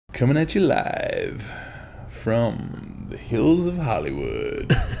Coming at you live from the hills of Hollywood,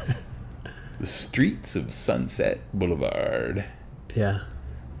 the streets of Sunset Boulevard. Yeah.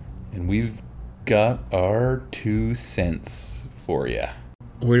 And we've got our 2 cents for you.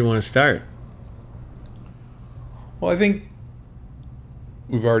 Where do you want to start? Well, I think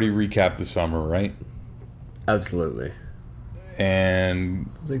we've already recapped the summer, right? Absolutely. And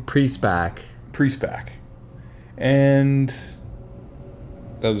It was like pre-SPAC. pre-SPAC. And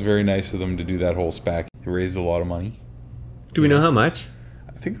that was very nice of them to do that whole SPAC. They raised a lot of money. Do we know how much?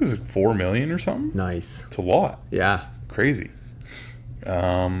 I think it was like $4 million or something. Nice. It's a lot. Yeah. Crazy.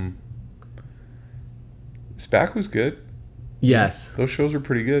 SPAC was good. Yes. Those shows were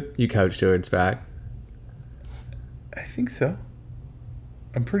pretty good. You couch toured SPAC. I think so.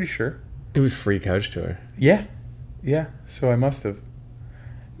 I'm pretty sure. It was free couch tour. Yeah. Yeah. So I must have.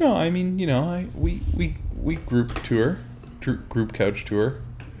 No, I mean, you know, we group tour, group couch tour,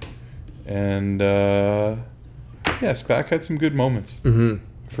 and yeah, SPAC had some good moments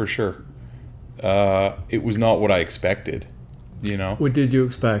for sure. It was not what I expected, you know. What did you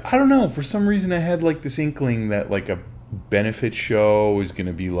expect? I don't know. For some reason, I had like this inkling that like a benefit show is going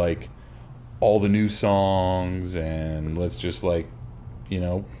to be like all the new songs and let's just like, you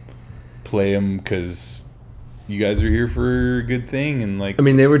know, play them because you guys are here for a good thing. And like, I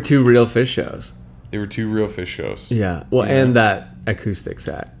mean, they were 2 Real Fish shows. they were 2 Real Fish shows. Yeah. Well, Yeah. and that acoustic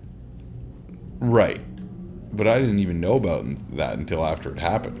set. Right. But I didn't even know about that until after it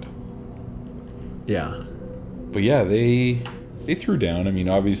happened. Yeah. But yeah, they threw down. I mean,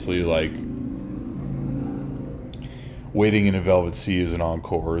 obviously, like, Waiting in a Velvet Sea as an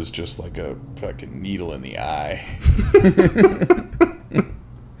encore is just like a fucking needle in the eye.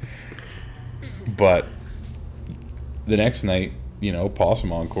 But the next night, you know,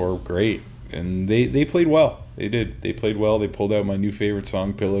 Possum Encore, great. And they played well. They did. They played well. They pulled out my new favorite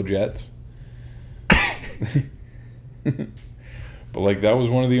song, Pillow Jets. But, like, that was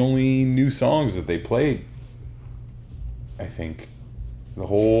one of the only new songs that they played. I think. The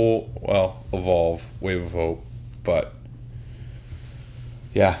whole, well, Evolve, Wave of Hope. But,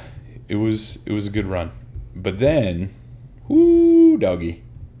 yeah, it was a good run. But then, whoo, doggy.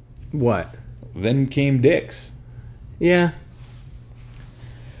 What? Then came Dix. Yeah.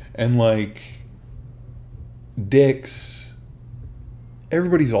 And, like, Dix,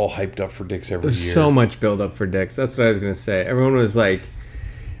 everybody's all hyped up for Dix every There's year. so much build up for Dix. That's what I was going to say. Everyone was like,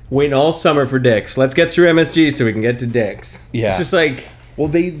 waiting all summer for Dix. Let's get through MSG so we can get to Dix. Yeah. It's just like, Well,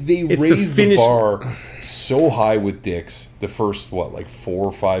 they It's raised the the finish- bar so high with Dix the first, like 4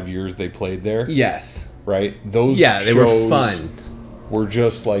 or 5 years they played there, yes. right? Those Yeah, they shows were fun. were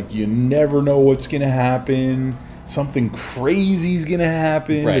just like, you never know what's going to happen. Something crazy's going to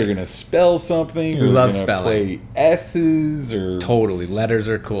happen. Right. They're going to spell something. Or We love they're gonna spelling. play S's or Totally. Letters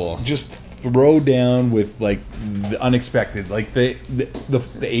are cool. just throw down with like the unexpected, like the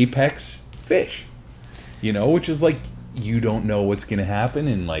apex fish, you know, which is like you don't know what's gonna happen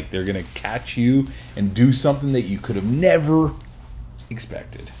and like they're gonna catch you and do something that you could have never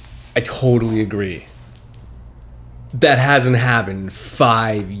expected. I totally agree. That hasn't happened in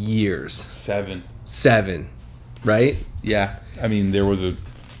 5 years. 7, 7. Right? Yeah, I mean there was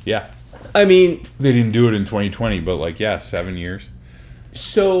yeah, I mean, they didn't do it in 2020, but like 7 years.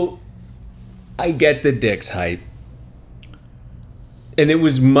 so I get the Dix hype. And it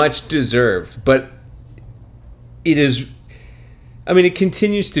was much deserved, but it is, I mean, it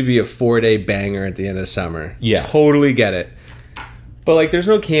continues to be a 4-day banger at the end of summer. Yeah. Totally get it. But, like, there's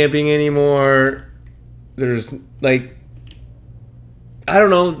no camping anymore. There's, like, I don't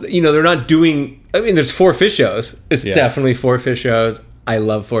know, you know, they're not doing, I mean, there's 4 fish shows. It's Yeah. definitely 4 fish shows. I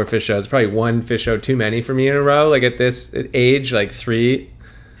love 4 fish shows. Probably 1 fish show too many for me in a row. Like, at this age, like 3,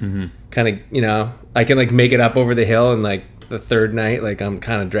 kind of, you know, I can, like, make it up over the hill and, like, the 3rd night, like, I'm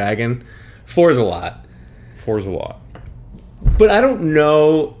kind of dragging. 4 is a lot. 4 is a lot. But I don't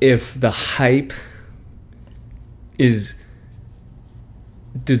know if the hype is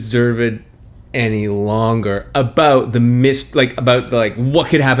deserved any longer about the what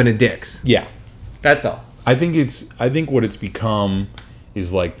could happen to Dix. Yeah. That's all. I think what it's become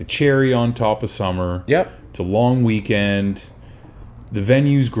is like the cherry on top of summer. Yep. It's a long weekend. The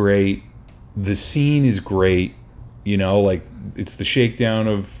venue's great. The scene is great. You know, like it's the shakedown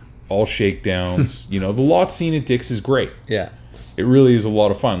of all shakedowns. You know, the lot scene at Dix is great. Yeah. It really is a lot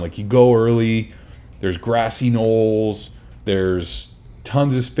of fun. Like you go early, there's grassy knolls, there's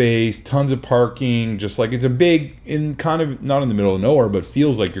tons of space, tons of parking. Just like it's a big, in kind of not in the middle of nowhere, but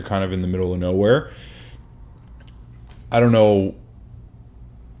feels like you're kind of in the middle of nowhere. I don't know.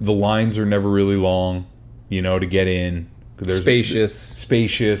 The lines are never really long, you know, to get in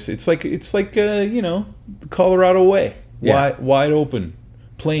Spacious. It's like the Colorado way. Yeah. Wide open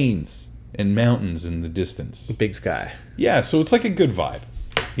plains and mountains in the distance. Big sky. Yeah, so it's like a good vibe,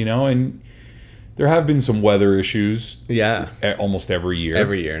 and there have been some weather issues. Yeah. Almost every year.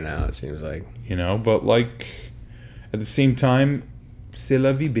 Every year now, it seems like. But like at the same time, c'est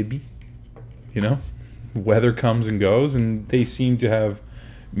la vie, baby. Weather comes and goes, and they seem to have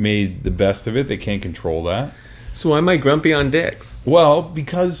made the best of it. They can't control that. So why am I grumpy on Dick's? Well,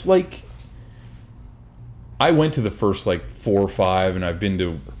 because like I went to the first like 4 or 5, and I've been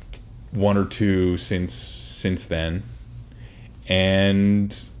to 1 or 2 since then,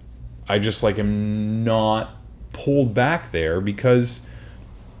 and I just like am not pulled back there because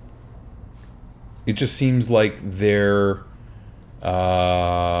it just seems like their bar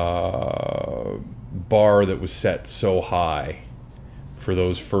that was set so high for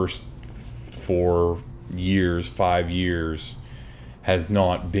those first 4 years, 5 years, has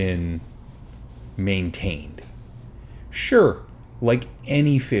not been maintained. Sure, like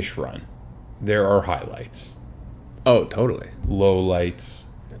any fish run, there are highlights. Oh, totally. Lowlights,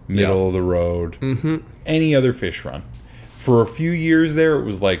 middle of the road, any other fish run. For a few years there, it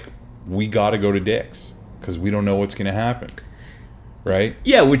was like, we got to go to Dick's because we don't know what's going to happen. Right?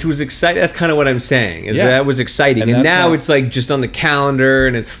 Yeah, which was exciting. That's kind of what I'm saying. That was exciting. And now it's like just on the calendar,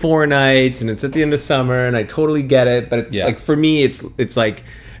 and it's 4 nights, and it's at the end of summer, and I totally get it. But it's like, for me, it's like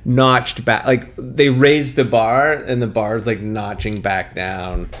notched back. Like they raised the bar, and the bar's like notching back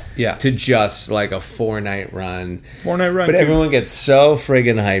down. Yeah. To just like a 4-night run. 4-night run. But everyone gets so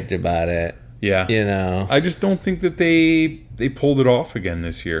friggin' hyped about it. Yeah. I just don't think that they pulled it off again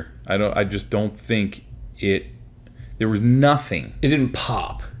this year. I just don't think it. There was nothing. It didn't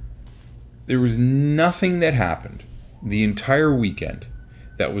pop. There was nothing that happened the entire weekend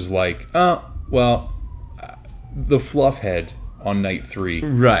that was like, the fluff head on night 3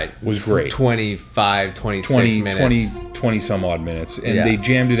 was great. 25, 26 minutes. 20 some odd minutes. And they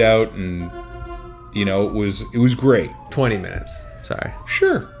jammed it out, and, it was great. 20 minutes. Sorry.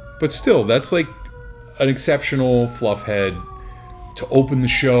 Sure. But still, that's like an exceptional fluff head to open the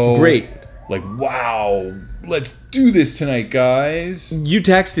show. Great. Like, wow, let's do this tonight, guys. You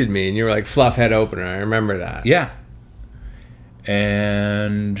texted me and you were like, fluff head opener. I remember that. Yeah.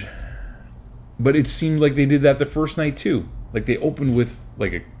 But it seemed like they did that the first night too. Like they opened with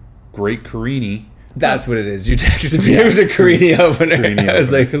like a great Carini. That's what it is. You texted me. It was a Carini opener. I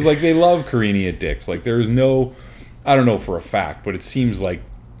was like, because like they love Carini at Dick's. Like there's no, I don't know for a fact, but it seems like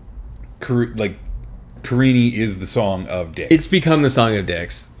Carini is the song of Dick's. It's become the song of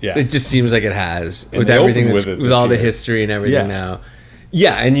Dick's. Yeah. It just seems like it has. And with everything with all year. the history and everything now.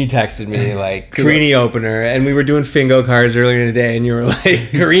 Yeah, and you texted me like Carini opener, and we were doing Fingo cards earlier in the day, and you were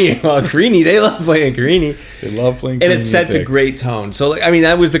like, Carini, they love playing Carini. They love playing Carini. And it sets a great tone. So like, I mean,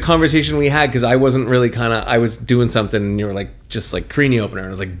 that was the conversation we had, because I wasn't really I was doing something, and you were like, just like Carini opener. And I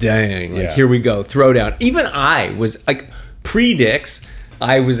was like, dang, like here we go, throwdown. Even I was like, pre-Dick's,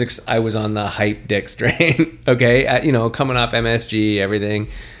 I was on the hype Dick's train, okay? Coming off MSG, everything.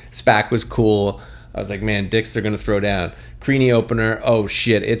 SPAC was cool. I was like, man, Dick's, they're going to throw down. Carini opener, oh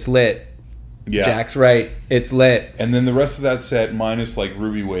shit, it's lit. Yeah. Jack's right, it's lit. And then the rest of that set, minus like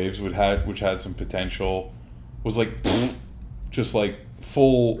Ruby Waves, which had some potential, was like, just like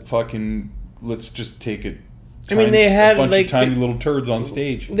full fucking, let's just take it. They had a bunch like of tiny little turds on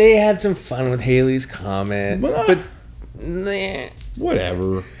stage. They had some fun with Haley's Comet, but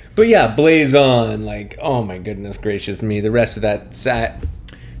whatever. But yeah, Blaze On, like, oh my goodness gracious me, the rest of that set.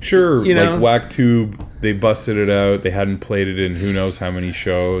 Sure, like Whack Tube, they busted it out. They hadn't played it in who knows how many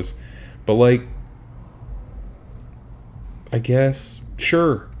shows, but like, I guess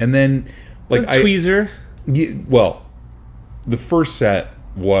sure. And then like Tweezer. Well, the first set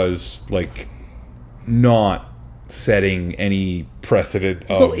was like not setting any precedent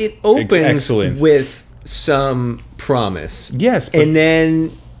of well, it opens excellence with some promise. Yes, but, and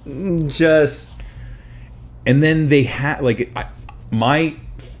then they had like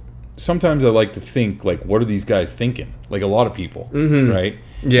sometimes I like to think like, what are these guys thinking? Like a lot of people, right?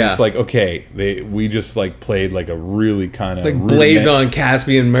 Yeah, and it's like, okay, we just like played like a really kind of like Blaze On,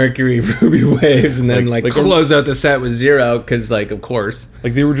 Caspian, Mercury, Ruby Waves, and then like close out the set with Zero, because like of course,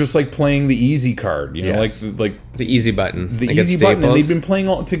 like they were just like playing the easy card, like the easy button, the easy button, and they've been playing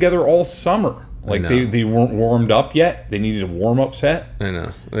all together all summer. Like they weren't warmed up yet. They needed a warm up set. I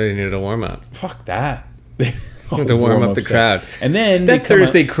know, they needed a warm up. Fuck that. To warm up the crowd. And then that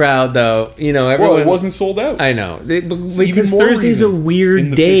Thursday crowd, though, everyone. Well, it wasn't sold out. I know, because Thursday's a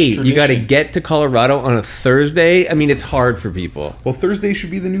weird day. You got to get to Colorado on a Thursday. I mean, it's hard for people. Well, Thursday should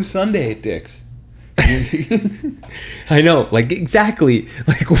be the new Sunday at Dick's. I know, like exactly.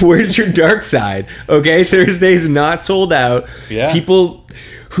 Like, where's your dark side? Okay, Thursday's not sold out. Yeah. People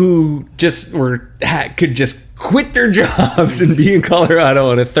who just could just quit their jobs and be in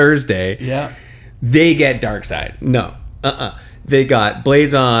Colorado on a Thursday. Yeah. They get dark side. No, They got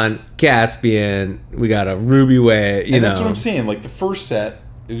Blazon, Caspian. We got a Ruby Way. You and know, that's what I'm saying. Like the first set,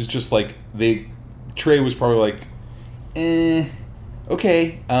 it was just like Trey was probably like,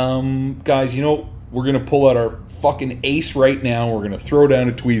 okay, guys, you know, we're gonna pull out our fucking ace right now. We're gonna throw down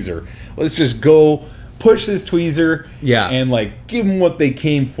a tweezer. Let's just go push this tweezer. Yeah. And like give them what they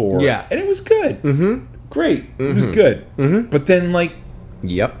came for. Yeah. And it was good. Mm-hmm. Great. It was good. Mm-hmm. But then like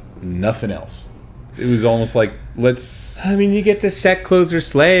Yep. nothing else. It was almost like let's. I mean, you get the set closer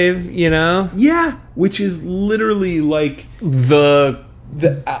slave. You know. Yeah, which is literally like The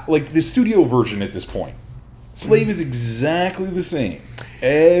like the studio version at this point. Slave is exactly the same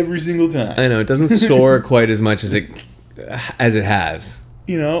every single time. I know it doesn't soar quite as much as it has.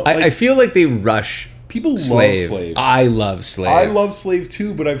 You know, I feel like they rush people Slave. love Slave. I love Slave. I love Slave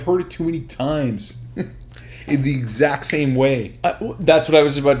too, but I've heard it too many times in the exact same way. That's what I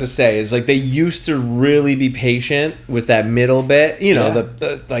was about to say. Is like they used to really be patient with that middle bit. You know,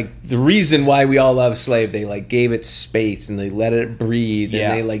 Yeah. the reason why we all love Slave. They like gave it space and they let it breathe Yeah.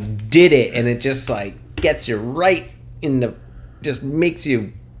 and they like did it, and it just like gets you right in the, just makes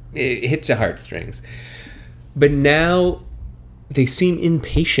you, it hits your heartstrings. But now they seem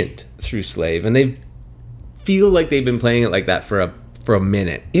impatient through Slave, and they feel like they've been playing it like that for a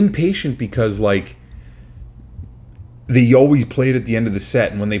minute. Impatient because like they always play it at the end of the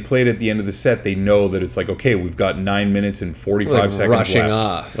set, and when they play it at the end of the set, they know that it's like, okay, we've got 9 minutes and 45 Like seconds rushing left.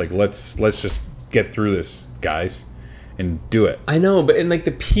 off. Like let's just get through this, guys, and do it. I know, but and like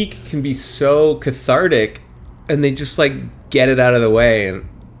the peak can be so cathartic, and they just like get it out of the way, and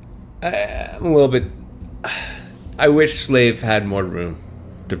I'm a little bit. I wish Slave had more room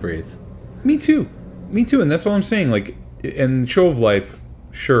to breathe. Me too, and that's all I'm saying. Like, and Show of Life,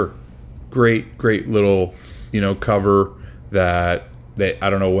 sure, great little, cover that I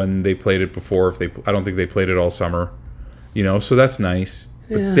don't know when they played it before. I don't think they played it all summer, so that's nice.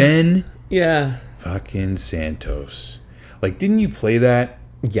 Yeah. But then, Yeah. fucking Santos, like, didn't you play that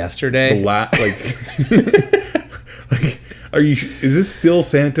Yesterday. like, is this still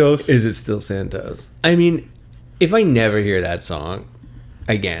Santos? Is it still Santos? I mean, if I never hear that song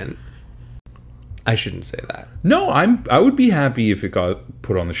again, I shouldn't say that. No, I would be happy if it got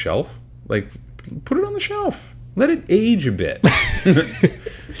put on the shelf. Like, put it on the shelf. Let it age a bit.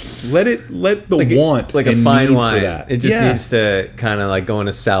 let the want like a and fine need for wine. that. It just Yeah. needs to kind of like go in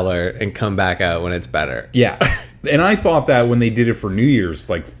a cellar and come back out when it's better. Yeah. And I thought that when they did it for New Year's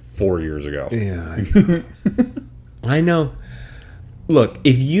like 4 years ago. Yeah. I know. Look,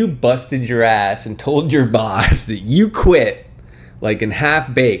 if you busted your ass and told your boss that you quit, like in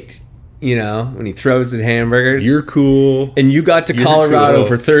Half Baked, when he throws the hamburgers, You're cool. and you got to Colorado cool.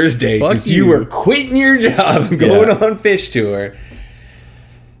 for Thursday Fuck because you you. were quitting your job and going Yeah. on fish tour,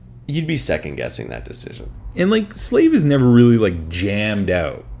 you'd be second guessing that decision. And like Slave is never really like jammed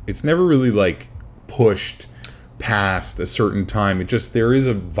out. It's never really like pushed past a certain time. It just, there is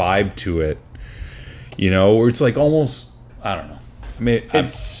a vibe to it, where it's like almost, I don't know. I mean,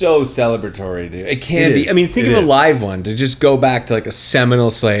 It's so celebratory, dude. It can It be. is. I mean, think It of a is. live one to just go back to like a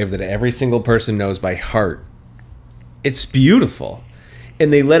seminal Slave that every single person knows by heart. It's beautiful.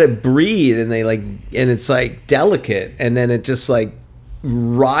 And they let it breathe, and it's like delicate, and then it just like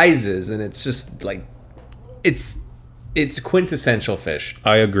rises, and it's just like it's quintessential fish.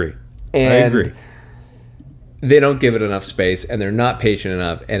 I agree. And I agree. They don't give it enough space, and they're not patient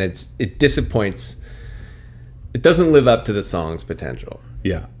enough, and it disappoints. It doesn't live up to the song's potential.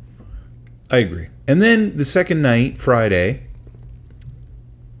 Yeah, I agree. And then the second night, Friday,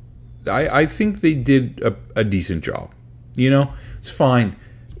 I think they did a decent job. It's fine.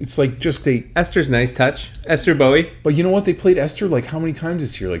 It's like just Esther's nice touch. Esther Bowie. but you know what? They played Esther like how many times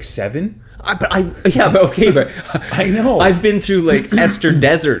this year? Like 7? But I know. I've been through like Esther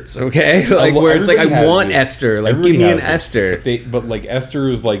deserts, okay? Like where it's like I Everybody has want it. Esther, like Everybody give me an has it. Esther. But like Esther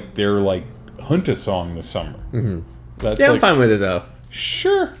is like their like Hunta song this summer. Mm-hmm. That's Yeah, I'm like, fine with it though.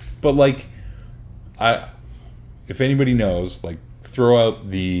 sure, but like, if anybody knows, like, throw out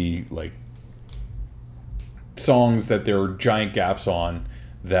the like songs that there are giant gaps on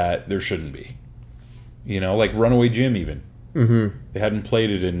that there shouldn't be. Like Runaway Jim even. Mm-hmm. They hadn't played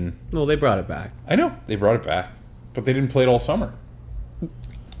it in. Well, they brought it back. I know they brought it back, but they didn't play it all summer.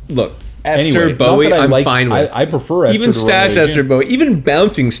 Look, Esther Anyway, not Bowie, that I I'm like- fine with. I prefer Esther even to Stash Runaway Esther Jim. Bowie, even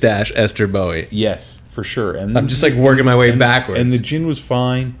bouncing Stash Esther Bowie. Yes, for sure. And I'm just like working my way backwards. And the gin was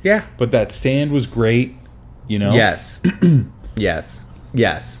fine. Yeah. But that stand was great. You know. Yes.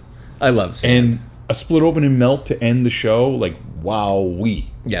 Yes. I love sand. And a split open and melt to end the show. Like wowee.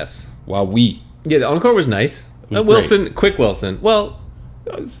 Yes. Wowee. Yeah, the encore was nice. was Wilson, quick Wilson. Well,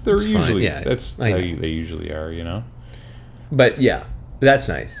 They're It's fine, usually yeah. that's I how know. they usually are. You know. but yeah, that's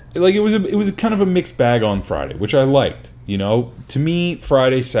nice. Like it was a kind of a mixed bag on Friday, which I liked. You know, to me,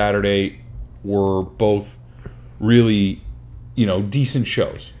 Friday, Saturday were both really, decent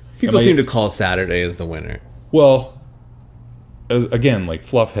shows. People seem to call Saturday as the winner. Well, again, like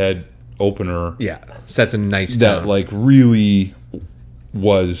Fluffhead opener, Yeah, sets a nice that tone. like really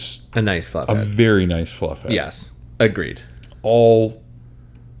was A nice fluff a head. very nice Fluffhead. Yes, agreed. All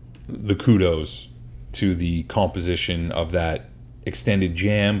the kudos to the composition of that extended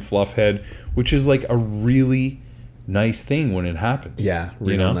jam Fluffhead, which is like a really nice thing when it happens. Yeah,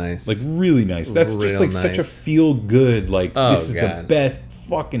 real nice. Like really nice. That's just Real like such a nice. feel good, like Oh, this is the God. best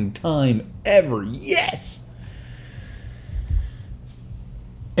fucking time ever. Yes.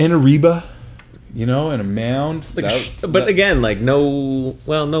 And a Reba, and a mound. Like, That- but again, like no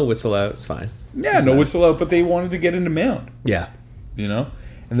whistle out. It's fine. yeah, no whistle out, but they wanted to get into mound, Yeah,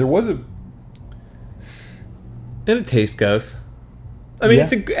 and there was a and a taste goes. I mean,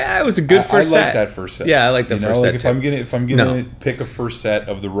 Yeah. it was a good first I set. like that first set. Yeah, I like the first set if too. I'm gonna No. pick a first set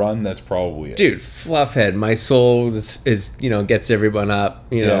of the run, that's probably it. Dude, Fluffhead, my soul is gets everyone up.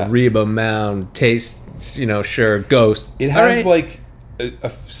 Yeah. Reba, Mound, Taste, sure, Ghost. It All has right. like a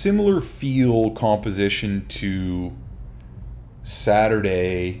similar feel composition to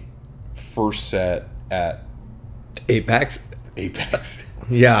Saturday first set at Apex. Apex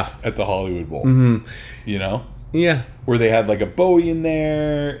Yeah, at the Hollywood Bowl. yeah. Where they had like a Bowie in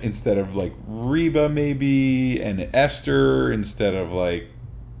there instead of like Reba maybe, and Esther instead of like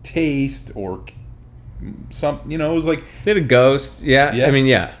Taste or some. It was like They had a Ghost. Yeah. Yeah. I mean,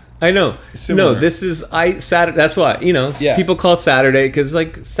 yeah. I know. Similar. No, this is Saturday. That's why Yeah. people call Saturday because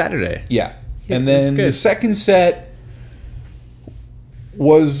like Saturday. yeah. Yeah, And it's then good. the second set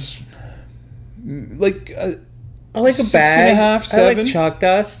was like I like a 6.5, bag. I 7. like chalk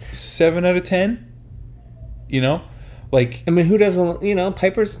dust. 7 out of 10. Like I mean, who doesn't?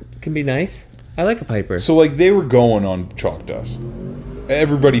 Pipers can be nice. I like a piper. so, like they were going on chalk dust.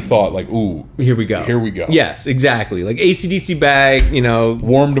 Everybody thought like, ooh, Here we go. Here we go. Yes, exactly. Like ACDC bag.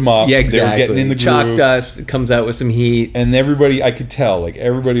 warmed them up. Yeah, exactly. They were getting in the chalk groove. dust. It comes out with some heat. And everybody, I could tell, like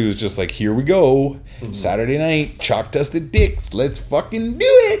everybody was just like, here we go, Mm-hmm. Saturday night, chalk dusted dicks, let's fucking do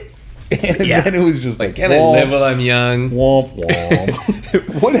it. And then it was just like, Can I live while I'm young? womp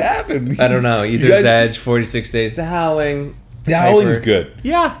womp. What happened? I don't know. You Either's guys- Edge, 46 Days, The Howling. The Howling's Piper. good.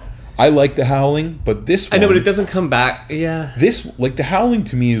 Yeah. I like the Howling, but this one, I know, but it doesn't come back. Yeah. this like the Howling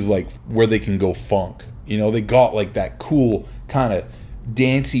to me is like where they can go funk. They got like that cool kind of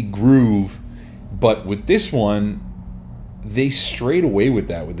dancey groove, but with this one, they strayed away with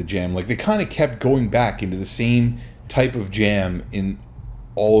that with the jam. Like they kind of kept going back into the same type of jam in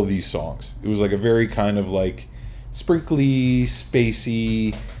all of these songs. It was like a very kind of like sprinkly,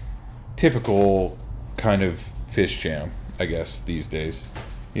 spacey, typical kind of Fish jam, I guess, these days.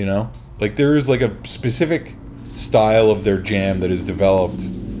 Like there is like a specific style of their jam that is developed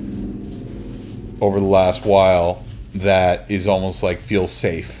over the last while that is almost like feels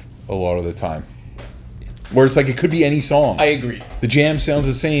safe a lot of the time. Where it's like it could be any song. I agree. The jam sounds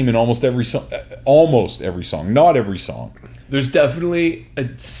the same in almost every song. Almost every song, not every song. There's definitely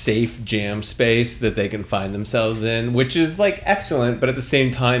a safe jam space that they can find themselves in, which is like excellent, but at the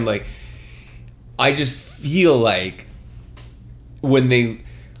same time, like I just feel like when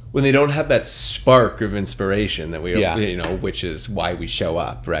they don't have that spark of inspiration that we Yeah. which is why we show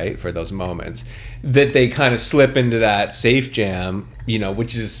up, right, for those moments, that they kind of slip into that safe jam,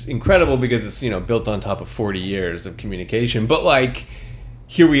 which is incredible because it's built on top of 40 years of communication, but like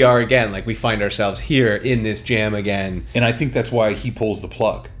here we are again, like we find ourselves here in this jam again. And I think that's why he pulls the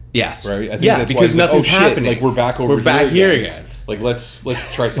plug. Yes. Right? I think yeah, that's why because he's like, nothing's oh, shit, happening. like we're back over We're back here again. Like let's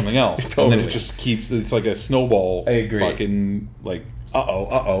try something else. And Totally. then it just keeps, it's like a snowball. I agree. Fucking like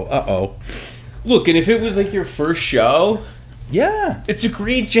uh-oh. Look, and if it was like your first show, Yeah. it's a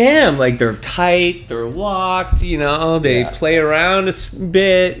great jam. Like they're tight, they're locked, they Yeah. play around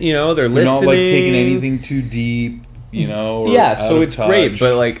bit, they're They're listening. not like taking anything too deep, or Yeah, out so of it's touch. great,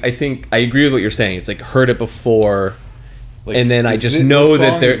 but like I think I agree with what you're saying. It's like heard it before. Like, and then I is just it- know what that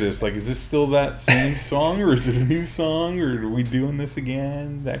song they're- is this? Like, is this still that same song, or is it a new song, or are we doing this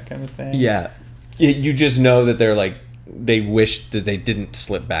again? That kind of thing. Yeah. You just know that they're like they wish that they didn't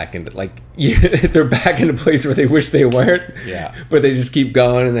slip back into like they're back in a place where they wish they weren't. Yeah. But they just keep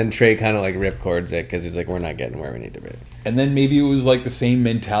going, and then Trey kind of like ripcords it because he's like, we're not getting where we need to be. And then maybe it was like the same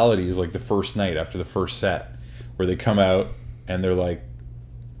mentality as like the first night after the first set, where they come out and they're like,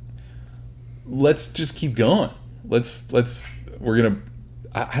 let's just keep going. We're gonna,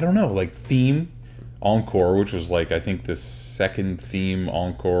 I don't know, like theme encore, which was like I think the second theme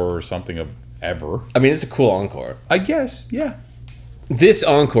encore or something of ever. I mean, it's a cool encore. I guess, yeah. This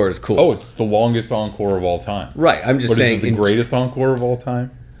encore is cool. Oh, it's the longest encore of all time. Right. I'm just But saying is it the greatest encore of all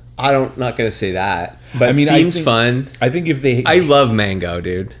time? Not gonna say that. But I mean, theme's fun. I think if they, I love Mango,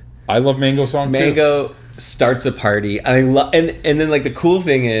 dude. I love Mango song too. Mango starts a party. And then like the cool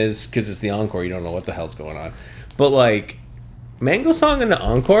thing is, because it's the encore, you don't know what the hell's going on. But like Mango song in the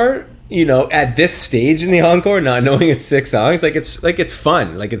encore, you know, at this stage in the encore, not knowing it's 6 songs, it's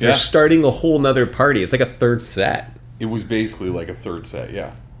fun. Like they're starting a whole nother party. It's like a third set. It was basically like a third set,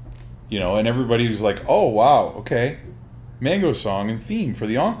 yeah. You know, and everybody was like, "Oh wow, okay, Mango song and theme for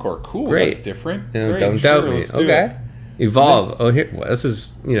the encore, cool, Great. That's different." You know, Great, don't doubt me. Okay, Evolve. Oh, here, well, this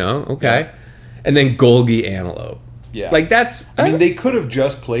is okay. Yeah. And then Golgi Antelope. Yeah, Like that's. I mean, they could have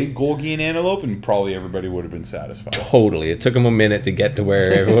just played Golgi and Antelope, and probably everybody would have been satisfied. Totally. It took them a minute to get to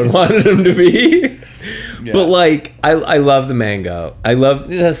where everyone wanted them to be. Yeah. But like, I love the Mango. I love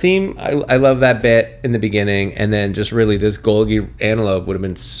the theme. I love that bit in the beginning, and then just really this Golgi Antelope would have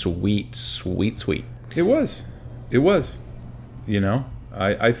been sweet, sweet, sweet. It was. You know,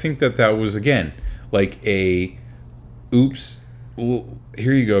 I think that was again like a, oops, well,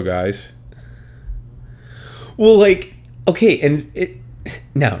 here you go, guys. Well, like, okay, and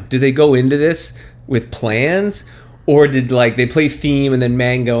now, do they go into this with plans? Or did, like, they play theme and then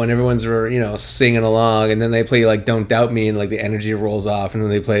Mango and everyone's, you know, singing along, and then they play, like, Don't Doubt Me and, like, the energy rolls off, and then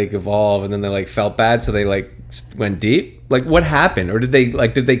they play Evolve, and then they, like, felt bad, so they, like, went deep? Like, what happened? Or did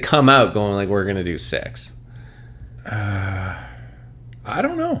they come out going, like, we're going to do 6? I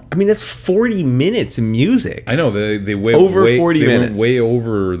don't know. I mean, that's 40 minutes of music. I know, they went Over 40 they minutes. went way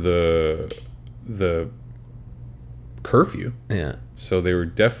over the curfew. Yeah. So they were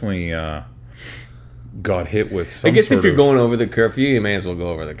definitely got hit with some I guess sort if you're of, going over the curfew, you may as well go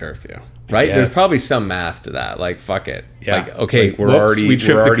over the curfew, right? guess. There's probably some math to that. Like, fuck it. yeah, Like, okay, like, we're whoops, already we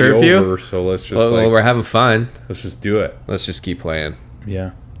tripped we're the already curfew. over, so let's just Well, we're having fun. let's just do it. Let's just keep playing.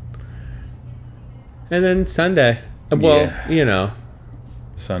 Yeah. And then Sunday. Well, Yeah. you know,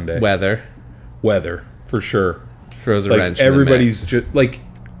 Sunday. weather Weather, for sure. throws a Like wrench. everybody's in the mix. just like,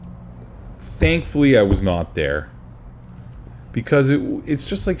 thankfully I was not there, because it's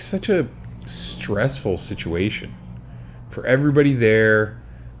just like such a stressful situation for everybody there.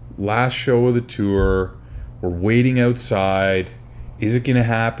 Last show of the tour, we're waiting outside. Is it gonna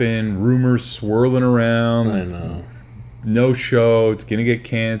happen? Rumors swirling around. I know. No show, it's gonna get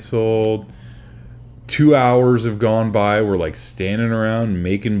canceled. 2 hours have gone by, we're like standing around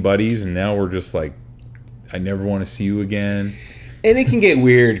making buddies, and now we're just like, I never want to see you again. And it can get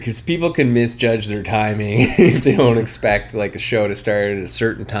weird because people can misjudge their timing if they don't expect like a show to start at a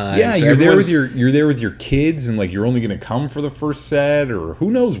certain time. Yeah, So you're there with everyone's- you're there with your kids, and like you're only going to come for the first set, or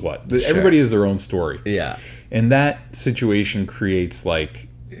who knows what. Everybody has their own story. Yeah. And that situation creates like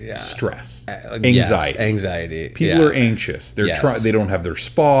stress, anxiety. Yes, anxiety. People are anxious. They're Yes. they don't have their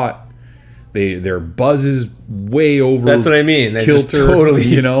spot. Their buzz is way over. That's what I mean. They're just kilter, totally,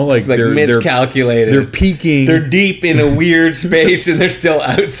 you know, like they're miscalculated. They're peaking. They're deep in a weird space and they're still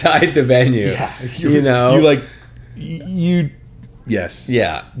outside the venue. Yeah, you know, you like you. Yes.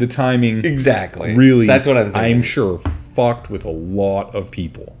 Yeah. The timing. Exactly. Really. That's what I'm thinking. I'm sure fucked with a lot of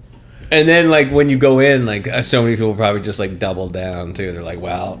people. And then like when you go in, like so many people probably just like double down too. They're like,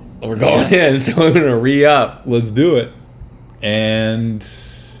 well, we're going in, so I'm gonna re-up. Let's do it. And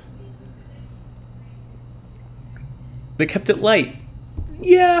They kept it light.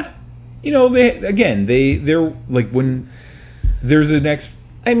 yeah, you know, they're like, when there's an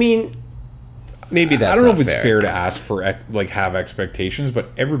I mean, maybe that's I don't know not if it's fair to ask for like have expectations, but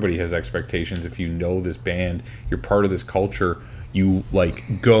everybody has expectations. If you know this band, you're part of this culture, you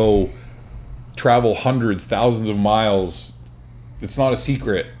like go travel hundreds, thousands of miles. It's not a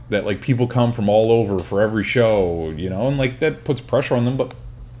secret that like people come from all over for every show, you know, and like that puts pressure on them, but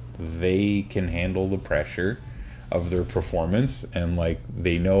they can handle the pressure of their performance, and like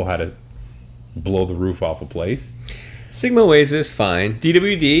they know how to blow the roof off a place. Sigma Ways is fine.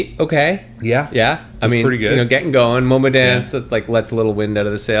 DWD, okay. Yeah. Yeah. I mean, pretty good. you know, getting going. Momo Dance, that's like lets a little wind out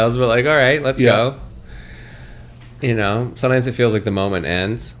of the sails, but like, all right, let's go. You know, sometimes it feels like the moment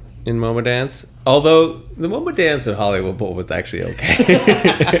ends in Momo Dance. Although the Momo Dance at Hollywood Bowl was actually okay.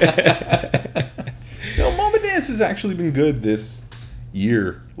 No, Momo Dance Chance has actually been good this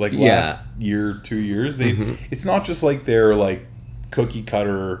year. Like last year, 2 years. It's not just like they're like cookie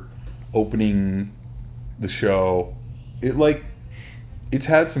cutter opening the show. It's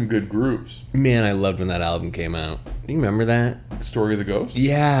had some good grooves. Man, I loved when that album came out. You remember that? Story of the Ghost?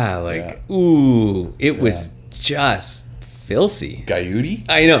 Yeah, ooh, it was just filthy. Gaiuti?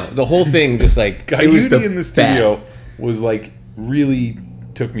 I know, the whole thing just like Gaiuti it was the in the studio best. was like really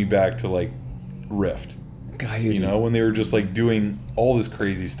took me back to like Rift. Gaiuti. You know, when they were just like doing all this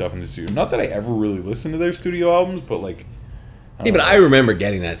crazy stuff in the studio. Not that I ever really listened to their studio albums, but like Yeah, but I remember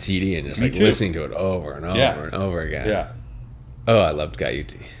getting that CD and just Me like too. listening to it over and over and over again. Yeah. Oh, I loved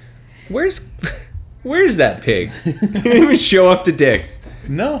Gaiuti. Where's that pig? He didn't even show up to Dick's.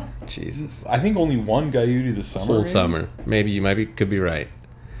 No. Jesus. I think only one Gaiuti this summer. Whole maybe? summer. Maybe you could be right.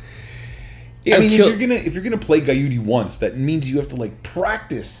 Yeah, I mean, if you're gonna play Gaiuti once, that means you have to like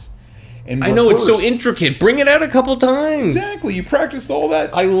practice. And I know it's so rehearse. intricate. Bring it out a couple times. Exactly. You practiced all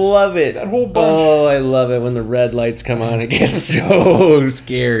that. I love it. That whole bunch. Oh, I love it when the red lights come on. It gets so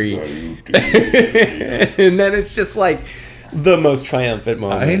scary. And then it's just like the most triumphant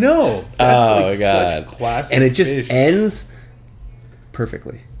moment. I know. Oh, like my God. Such classic. And it just fish. ends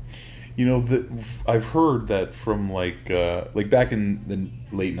perfectly. You know, I've heard that from like back in the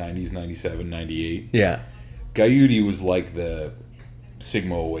late 90s, 97, 98, Yeah. Gaiuti was like the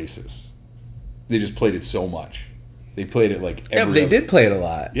Sigma Oasis. They just played it so much. They played it like every They did play it a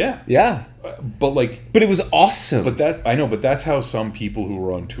lot. Yeah. Yeah. But like But it was awesome. but that's how some people who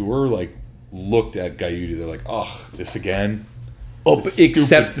were on tour like looked at Gaiuti. They're like, "Oh, this again?" Oh, This but stupid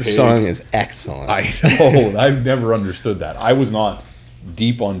except the pig. song is excellent. I know. I've never understood that. I was not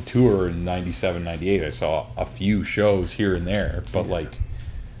deep on tour in 97, 98. I saw a few shows here and there, but like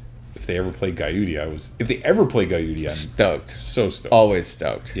if they ever played Gaiuti, I'm Stoked. so stoked. Always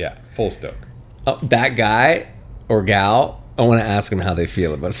stoked. Yeah, full stoked. Oh, that guy or gal, I want to ask them how they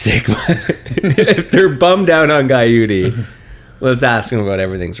feel about Sigma. If they're bummed out on Gaiuti, let's ask them about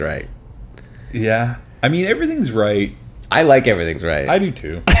Everything's Right. Yeah. I mean, everything's right. I like Everything's Right. I do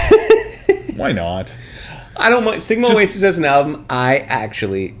too. Why not? I don't mind. Sigma Oasis as an album, I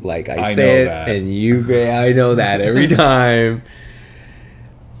actually like. I say know it, that. and I know that every time.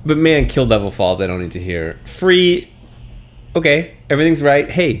 But man, Kill Devil Falls, I don't need to hear. Free, okay, Everything's Right.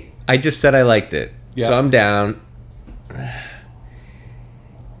 Hey, I just said I liked it, Yeah. so I'm down.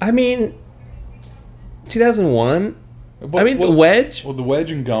 I mean, 2001. The Wedge. Well, the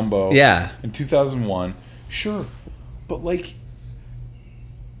Wedge and Gumbo. Yeah. In 2001. Sure. But like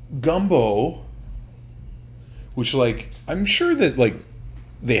Gumbo, which like I'm sure that like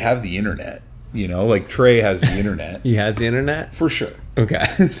they have the internet, you know, like Trey has the internet. He has the internet. For sure. Okay.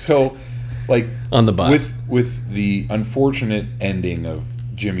 So like On the bus. with the unfortunate ending of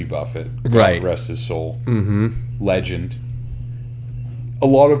Jimmy Buffett, God Right. rest his soul, legend. A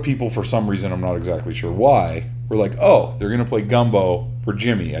lot of people, for some reason, I'm not exactly sure why, were like, "Oh, they're gonna play Gumbo for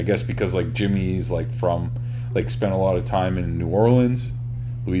Jimmy." I guess because like Jimmy's like from like spent a lot of time in New Orleans,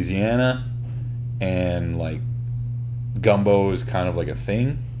 Louisiana, and like Gumbo is kind of like a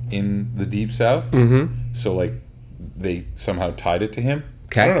thing in the Deep South. Mm-hmm. So like they somehow tied it to him.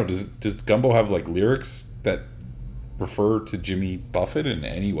 Okay. I don't know. Does Gumbo have like lyrics that refer to Jimmy Buffett in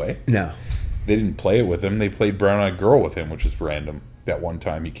any way? No. They didn't play it with him. They played Brown Eyed Girl with him, which is random. That one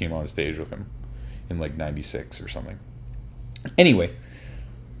time he came on stage with him in like 96 or something. Anyway,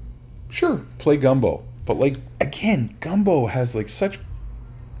 sure, play Gumbo. But like, again, Gumbo has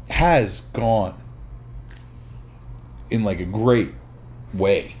gone in like a great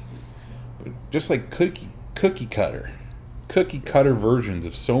way. Just like cookie cutter versions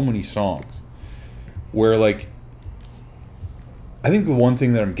of so many songs. Where like, I think the one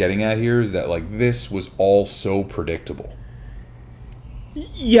thing that I'm getting at here is that like this was all so predictable.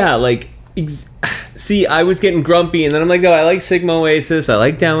 Yeah, like, see, I was getting grumpy, and then I'm like, no, I like Sigma Oasis, I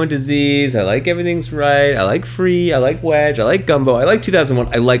like Down with Disease, I like Everything's Right, I like Free, I like Wedge, I like Gumbo, I like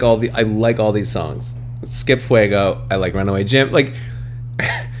 2001, I like all these songs. Skip Fuego, I like Runaway Jim, like,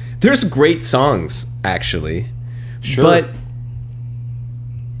 there's great songs, actually. Sure. But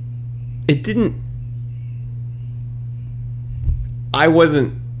it didn't, I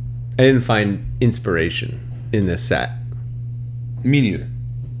didn't find inspiration in this set. Me neither.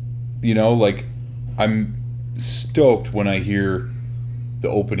 You know, like, I'm stoked when I hear the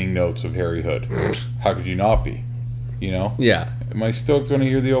opening notes of Harry Hood. How could you not be? You know? Yeah. Am I stoked when I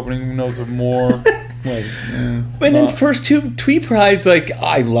hear the opening notes of More? Like, But then First Tube Tweet Prize, like,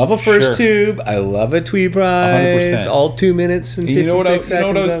 I love a First Tube. I love a Tweet Prize. 100%. All 2 minutes and 56 seconds. You know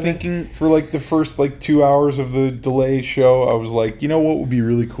what I was of it. thinking for like the first like 2 hours of the delay show? I was like, you know what would be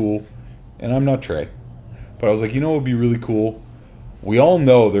really cool? And I'm not Trey. But I was like, you know what would be really cool? We all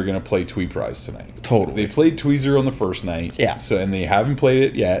know they're going to play Tweeprise tonight. Totally. They played Tweezer on the first night. Yeah. So, and they haven't played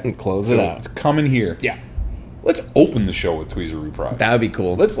it yet. And close it out. It's coming here. Yeah. Let's open the show with Tweezer Reprise. That would be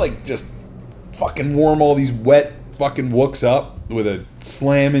cool. Let's like just fucking warm all these wet fucking wooks up with a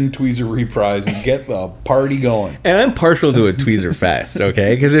slamming Tweezer Reprise and get the party going. And I'm partial to a Tweezer Fest,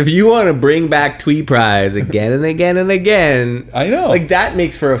 okay? Because if you want to bring back Tweeprise again and again and again, I know. like that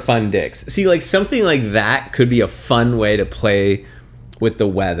makes for a fun Dix. See, like something like that could be a fun way to play with the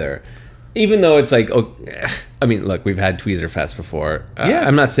weather. Even though it's like, oh, I mean, look, we've had Tweezer Fest before. Yeah.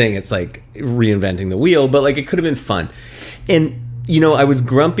 I'm not saying it's like reinventing the wheel, but like it could have been fun. And, you know, I was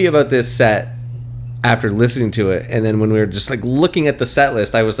grumpy about this set after listening to it, and then when we were just like looking at the set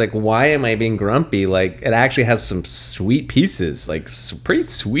list, I was like, why am I being grumpy? Like it actually has some sweet pieces, like pretty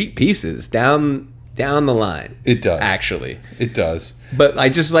sweet pieces down the line. It does. Actually. It does. But I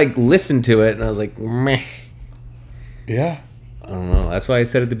just like listened to it and I was like, meh. Yeah. I don't know. That's why I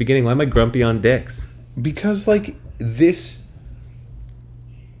said at the beginning, why am I grumpy on Dix? Because like this,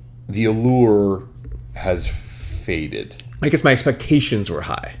 the allure has faded. I guess my expectations were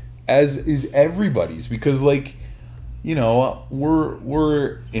high. As is everybody's, because like, you know,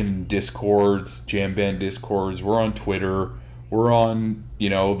 we're in Discords, jam band Discords, we're on Twitter, we're on, you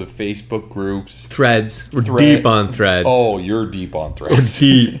know, the Facebook groups. Threads. We're deep on Threads. Oh, you're deep on Threads.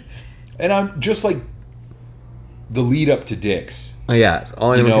 Deep. And I'm just like the lead up to Dix. Oh, yeah. It's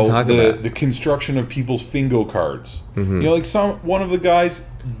all You anyone know, can talk about. the construction of people's Fingo cards. You know, like one of the guys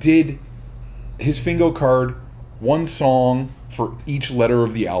did his Fingo card, one song for each letter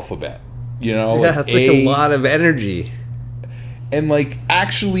of the alphabet. You know, Yeah, it's like a lot of energy. And like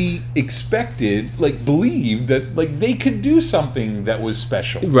actually expected, like believed that like they could do something that was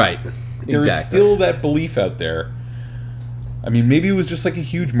special. Right. There's Exactly. still that belief out there. I mean, maybe it was just like a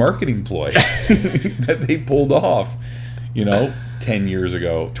huge marketing ploy that they pulled off, you know, 10 years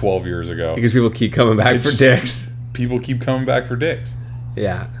ago, 12 years ago. Because people keep coming back It's for just- Dix. People keep coming back for Dix,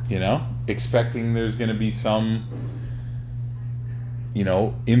 Yeah. you know, expecting there's going to be some, you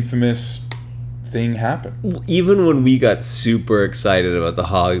know, infamous thing happen. Even when we got super excited about the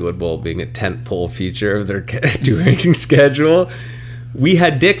Hollywood Bowl being a tentpole feature of their touring schedule, we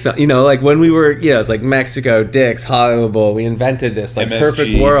had Dix on, you know, like when we were, you know, it's like Mexico, Dix, Hollywood Bowl, we invented this like MSG,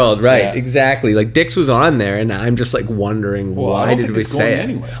 perfect world, right? yeah. Exactly. Like Dix was on there, and I'm just like wondering Well, I why don't did think we it's say going it?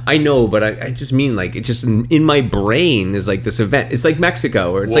 anywhere. I know, but I just mean like it just in my brain is like this event. It's like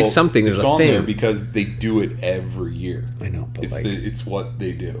Mexico, or it's like Well, something. There's it's a on thing. there because they do it every year. I know, but It's like it's what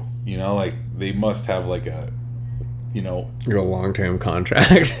they do. You know, like they must have like a, you know, you're a long-term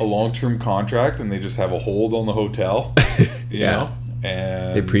contract. a long-term contract, and they just have a hold on the hotel. You Yeah. know,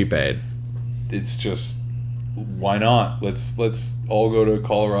 and They prepaid. it's just, why not? Let's all go to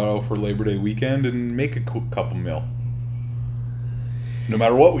Colorado for Labor Day weekend and make a couple mil. No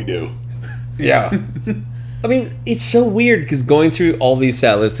matter what we do. Yeah. I mean, it's so weird because going through all these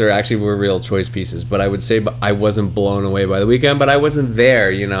set lists, there actually were real choice pieces. But I would say I wasn't blown away by the weekend, but I wasn't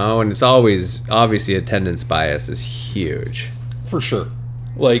there, you know? And it's always, obviously, attendance bias is huge. For sure.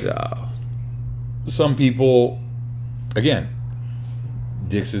 Like, So, some people, again,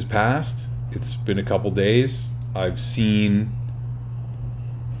 Dix has passed. It's been a couple days. I've seen,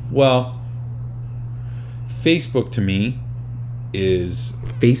 well, Facebook to me is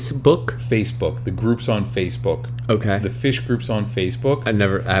Facebook? the groups on Facebook, Okay. the fish groups on Facebook I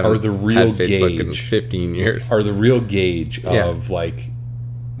haven't are the real had Facebook in gauge. 15 years. are the real gauge Yeah. of like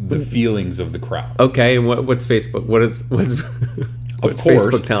the feelings of the crowd. Okay, and what's Facebook? What's what's course.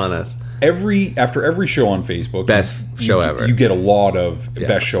 Facebook telling us? After every show on Facebook, Best show ever. You get a lot of Yeah.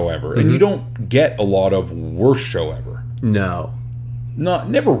 best show ever, and you don't get a lot of worst show ever. No.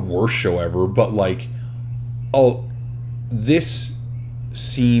 Never worst show ever, but like, oh, this,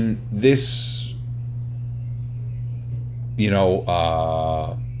 you know,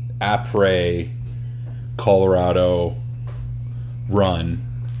 après Colorado run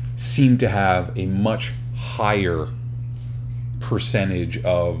seemed to have a much higher percentage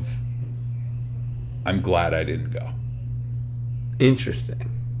of I'm glad I didn't go. Interesting.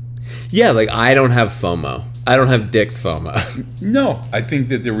 Yeah, like I don't have FOMO. I don't have Dick's FOMO. No, I think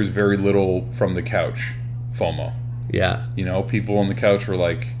that there was very little from the couch FOMO. Yeah. You know, people on the couch were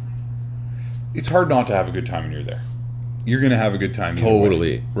like, it's hard not to have a good time when you're there. You're going to have a good time. either way,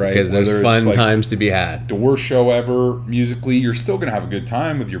 Totally. right? Because there's Whether it's fun like times to be had. the worst show ever musically, you're still going to have a good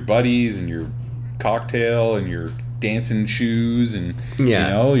time with your buddies and your cocktail and your dancing shoes and Yeah.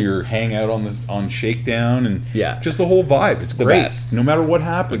 you know, your hangout on Shakedown and Yeah. just the whole vibe. It's The great. best. No matter what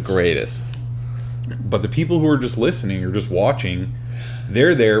happens. Greatest. But the people who are just listening or just watching,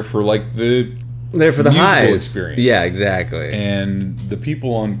 they're there for like the They're for the musical highs. experience. Yeah, exactly. And the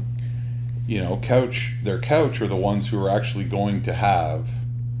people on, their couch are the ones who are actually going to have.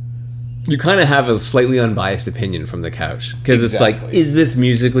 You kind of have a slightly unbiased opinion from the couch because Exactly. it's like, is this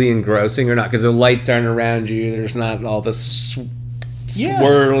musically engrossing or not? Because the lights aren't around you. There's not all this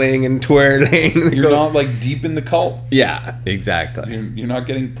swirling and twirling. You're not like deep in the cult. Yeah, exactly. You're not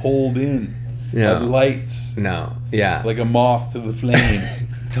getting pulled in Yeah. by the lights No. Yeah. like a moth to the flame.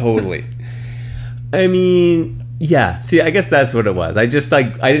 Totally. I mean, yeah. See, I guess that's what it was. I just I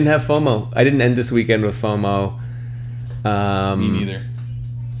didn't have FOMO. I didn't end this weekend with FOMO. Me neither.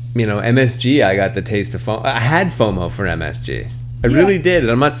 MSG, I got the taste of FOMO. I had FOMO for MSG. I really did.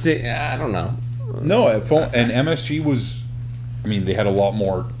 I'm not saying, I don't know. No, and MSG was, they had a lot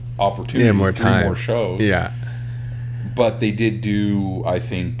more opportunity, more time. more shows. Yeah. But they did do, I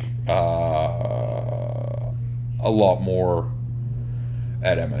think, a lot more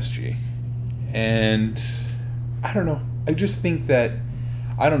at MSG. And I don't know. I just think that,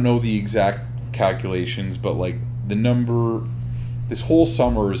 I don't know the exact calculations, but like the number, this whole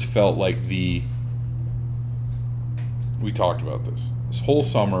summer has felt like we talked about this. This whole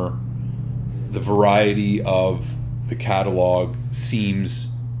summer, the variety of the catalog seems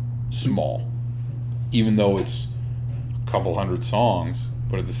small, even though it's a couple hundred songs,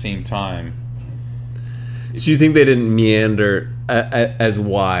 but at the same time. So you think they didn't meander as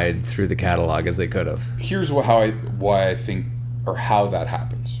wide through the catalog as they could have? Here's why I think, or how that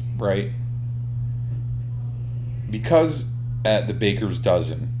happens, right? Because at the Baker's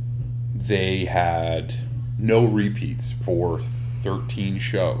Dozen, they had no repeats for 13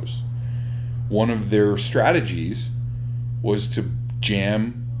 shows. One of their strategies was to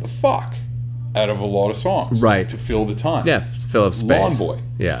jam the fuck out of a lot of songs. Right. To fill the time. Yeah, fill up space. Lawn Boy.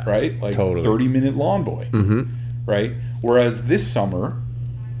 Yeah. Right? Like totally. 30-minute Lawn Boy. Mm-hmm. Right? Whereas this summer,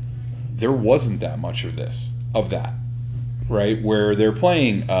 there wasn't that much of that. Right? Where they're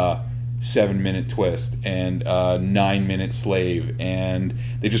playing 7-minute Twist and 9-minute Slave, and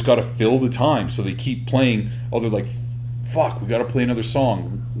they just got to fill the time, so they keep playing. They're like, fuck, we got to play another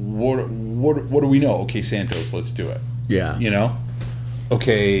song. What do we know? Okay, Santos, let's do it. Yeah.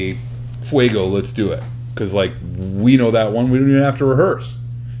 Okay, Fuego, let's do it, because like we know that one, we don't even have to rehearse.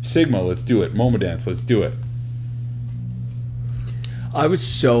 Sigma, let's do it. Momo Dance, let's do it. I was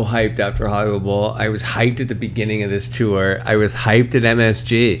so hyped after Hollywood Bowl. I was hyped at the beginning of this tour. I was hyped at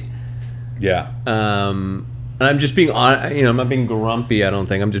MSG. Yeah. And I'm just being honest. I'm not being grumpy. I don't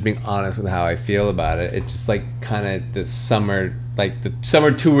think. I'm just being honest with how I feel about it. It's just like kind of the summer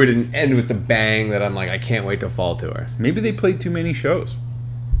tour didn't end with the bang that I'm like, I can't wait to fall tour. Maybe they played too many shows.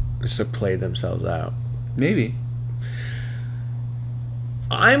 Just to play themselves out. Maybe.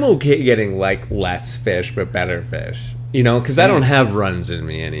 I'm okay getting like less fish but better fish. Because I don't have runs in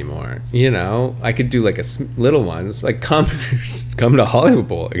me anymore. I could do like little ones, like come to Hollywood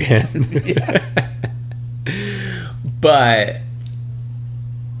Bowl again. But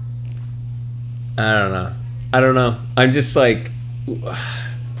I don't know. I'm just like,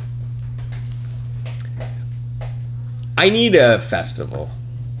 I need a festival.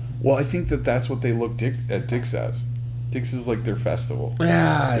 Well, I think that's what they look at Dick's as. Dick's is like their festival.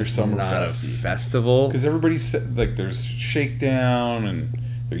 Yeah, their it's summer not festy. a festival. Because everybody's like, there's shakedown, and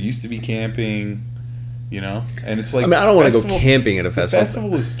there used to be camping, and it's like. I don't want to go camping at a festival. The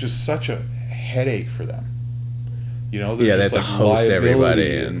festival is just such a headache for them. There's they have just to like host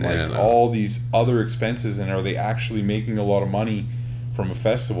everybody and and like all these other expenses, and are they actually making a lot of money from a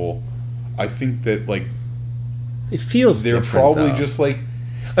festival? I think that like it feels they're different, probably though. just like.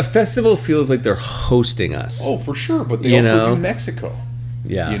 A festival feels like they're hosting us. Oh, for sure, but they also do Mexico.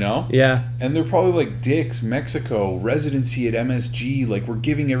 Yeah. Yeah. And they're probably like Dick's, Mexico, residency at MSG. Like, we're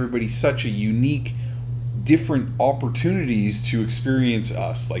giving everybody such a unique, different opportunities to experience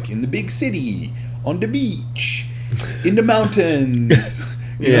us. Like, in the big city, on the beach, in the mountains,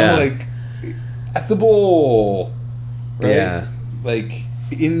 you know, like, at the bowl. Right? Yeah. Like,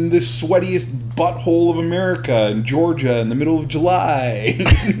 in the sweatiest butthole of America, in Georgia, in the middle of July.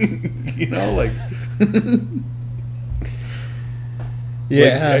 Like...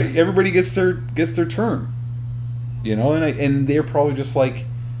 Yeah, like, everybody gets their turn, and they're probably just like,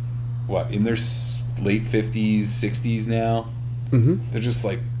 what, in their late 50s, 60s now. Mm-hmm. They're just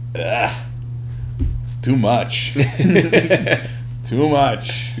like, ugh, it's too much, too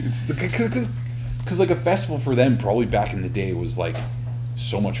much. It's because like a festival for them probably back in the day was like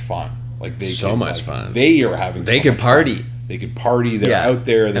so much fun. Like fun. They are having. They so could much party. Fun. They could party. They're out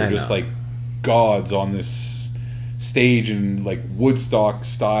there. They're just like gods on this stage, and like Woodstock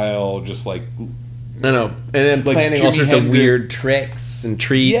style, just like I know. And then Like planning all Jimi sorts of Hendrix. weird tricks and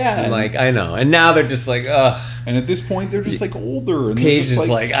treats. Yeah, And like, I know. And now they're just like, ugh. And at this point, they're just like older. And they're Paige just is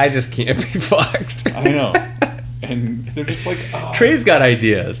like, I just can't be fucked. I know. And they're just like, oh. Trey's got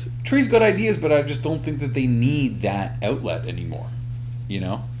ideas. Trey's got ideas, but I just don't think that they need that outlet anymore. You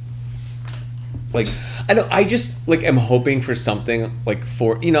know? Like, I know. I just like am hoping for something like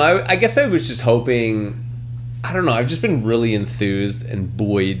I guess I was just hoping. I don't know. I've just been really enthused and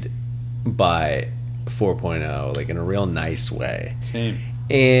buoyed by 4.0, like in a real nice way. same.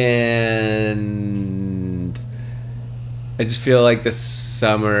 And I just feel like the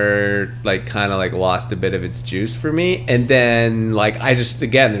summer like kind of like lost a bit of its juice for me. And then like I just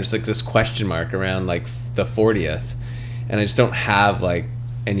again there's like this question mark around like the 40th, and I just don't have like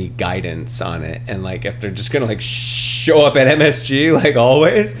any guidance on it. And like if they're just gonna like show up at MSG like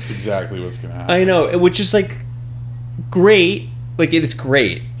always, That's exactly what's going to happen. I know, which is like great. Like it's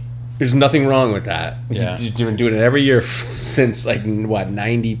great. There's nothing wrong with that. Yeah. You've been doing it every year since like what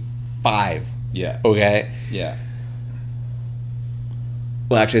 95. Yeah. Okay. Yeah.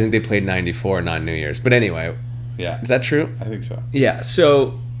 Well, actually, I think they played 94, not New Year's. But anyway, Yeah. is that true? I think so. Yeah.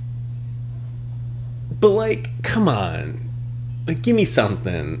 So, but like, come on, like, give me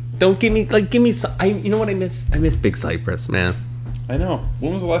something. Don't give me give me some. You know what I miss? I miss Big Cypress, man. I know.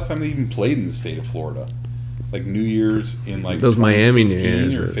 When was the last time they even played in the state of Florida? Like New Year's in like Those Miami New 2016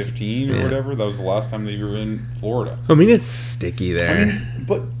 Year's or is- 15 or yeah. whatever. That was the last time they were in Florida. I mean, it's sticky there. I mean,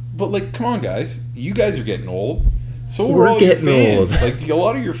 but like, come on, guys. You guys are getting old. So We're are all getting your fans. old. Like a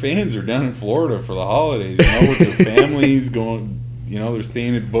lot of your fans are down in Florida for the holidays. You know, with their families going. You know, they're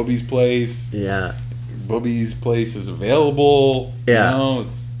staying at Bubby's place. yeah. Bubby's place is available. Yeah. You know,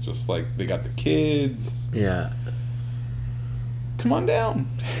 it's just like they got the kids. Yeah. Come on down.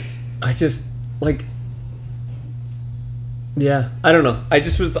 I just like. Yeah, I don't know. I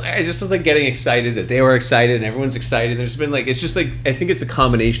just was like getting excited that they were excited and everyone's excited. There's been like it's just like I think it's a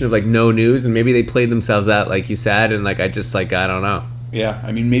combination of like no news and maybe they played themselves out like you said and like I just like I don't know. Yeah,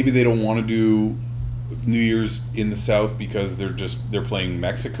 I mean, maybe they don't want to do New Year's in the South because they're playing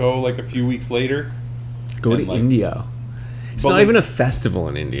Mexico like a few weeks later. Go And, to like- Indio. It's But, not like- even a festival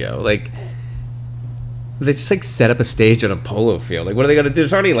in Indio. Like they just like set up a stage on a polo field. Like what are they gonna do?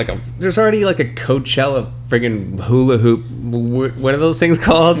 There's already like a Coachella friggin' hula hoop. What are those things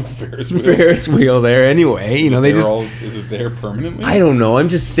called? Ferris wheel. Ferris wheel there anyway. You know they just. Is it there permanently? I don't know. I'm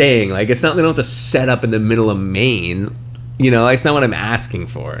just saying. Like it's not. They don't have to set up in the middle of Maine. You know, like, it's not what I'm asking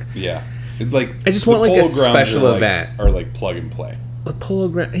for. Yeah, it's like I just the want, like, a polo grounds special are, like- event. Are like plug and play. A polo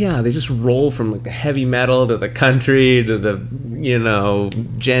ground, yeah, they just roll from like the heavy metal to the country to the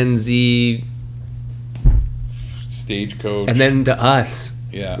Gen Z, Stagecoach. and then to us,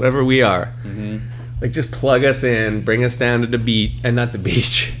 Yeah. whatever we are. hmm Like just plug us in, bring us down to the beach, and not the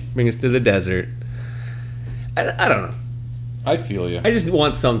beach, bring us to the desert. I don't know. I feel you. I just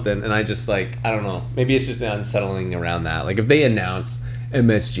want something, and I just like I don't know. Maybe it's just unsettling around that. Like if they announce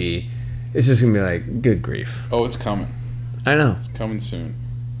MSG, it's just gonna be like, good grief. Oh, it's coming. I know. It's coming soon.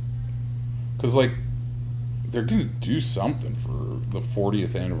 Cause like they're gonna do something for the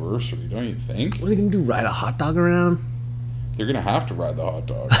 40th anniversary, don't you think? What are they gonna do? Ride a hot dog around? They're gonna have to ride the hot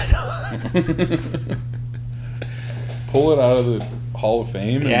dog. Pull it out of the Hall of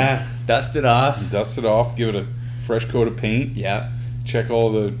Fame. And Yeah. Dust it off. Dust it off. Give it a fresh coat of paint. Yeah. Check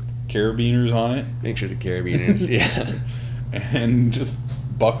all the carabiners on it, Make sure the carabiners. Yeah. and just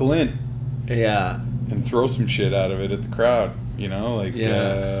buckle in Yeah. and throw some shit out of it at the crowd. You know, like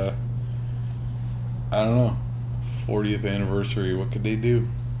Yeah. I don't know. 40th anniversary. What could they do?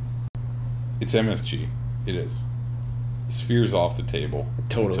 It's MSG. It is. The Sphere's off the table.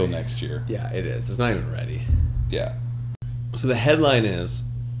 Totally. Until next year. Yeah, it is. It's not even ready. Yeah. So the headline is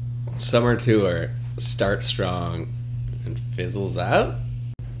Summer Tour starts strong and fizzles out.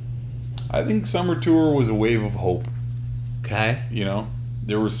 I think Summer Tour was a wave of hope. Okay. You know,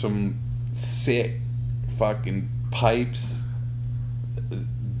 there were some sick fucking pipes,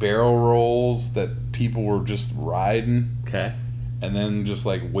 barrel rolls that people were just riding, Okay. and then just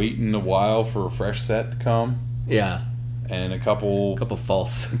like waiting a while for a fresh set to come, Yeah. and a couple Couple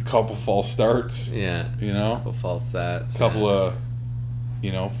false. false starts. Yeah. You know, Couple false sets. couple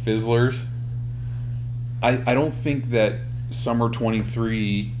yeah. of fizzlers. I don't think that Summer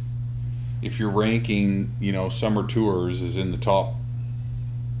 23, if you're ranking summer tours, is in the top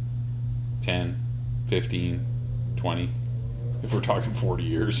 10, 15, 20, if we're talking 40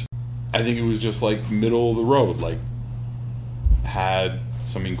 years. I think it was just like middle of the road, like had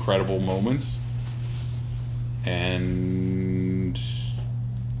some incredible moments and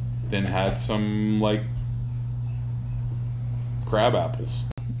then had some like crab apples.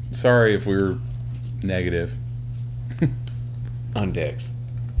 Sorry if we were Negative. On dicks.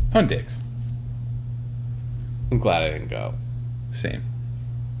 On dicks. I'm glad I didn't go. Same.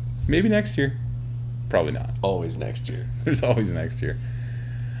 Maybe next year. Probably not. Always next year. There's always next year.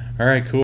 All right, cool.